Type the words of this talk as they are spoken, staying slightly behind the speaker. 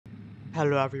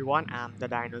Hello everyone, I'm the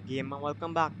Dino Game and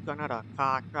welcome back to another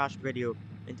car crash video.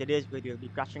 In today's video, we'll be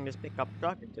crashing this pickup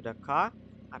truck into the car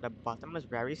at the bottom of a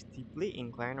very steeply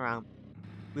inclined ramp.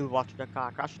 We'll watch the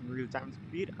car crash in real-time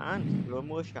speed and slow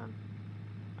motion.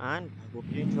 And I hope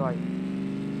you enjoy.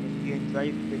 If you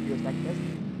enjoy videos like this,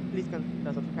 please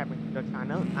consider subscribing to the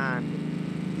channel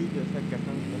and leave your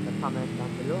suggestions in the comments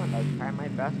down below and I'll try my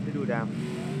best to do them.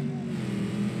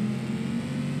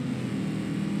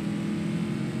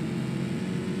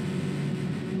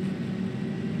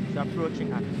 So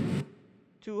approaching at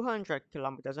 200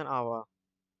 kilometers an hour.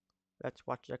 Let's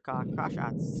watch the car crash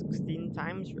at 16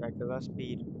 times regular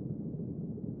speed.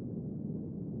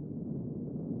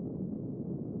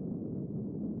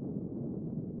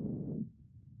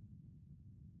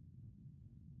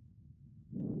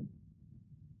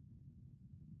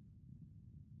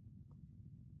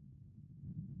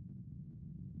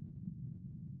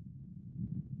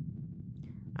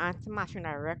 And smashing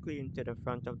directly into the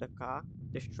front of the car,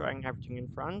 destroying everything in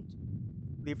front,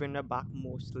 leaving the back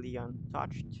mostly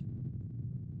untouched.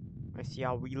 I see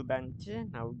a wheel bent,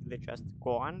 a wheel is just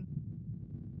gone.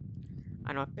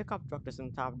 And our pickup truck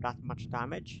doesn't have that much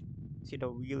damage. See, the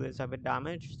wheel is a bit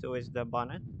damaged, so is the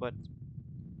bonnet, but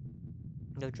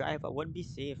the driver would be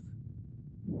safe.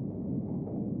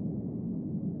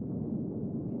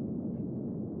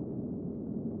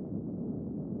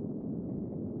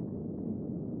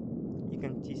 You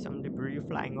can see some debris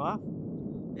flying off.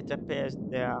 It appears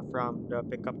they are from the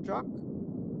pickup truck.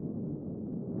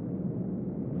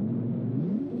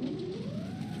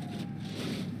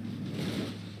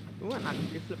 Ooh, and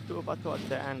actually flipped over towards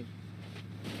the end.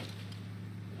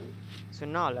 So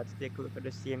now let's take a look at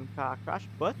the same car crash,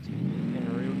 but in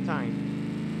real time.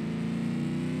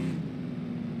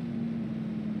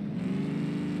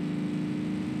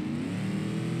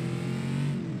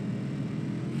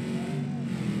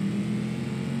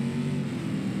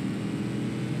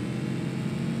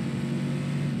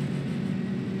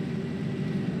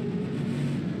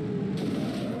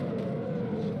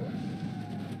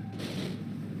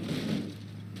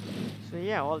 So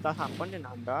yeah, all that happened in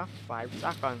under 5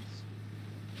 seconds.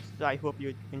 So I hope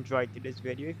you enjoyed today's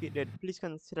video. If you did, please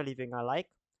consider leaving a like,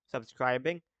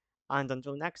 subscribing, and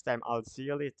until next time, I'll see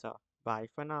you later. Bye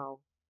for now.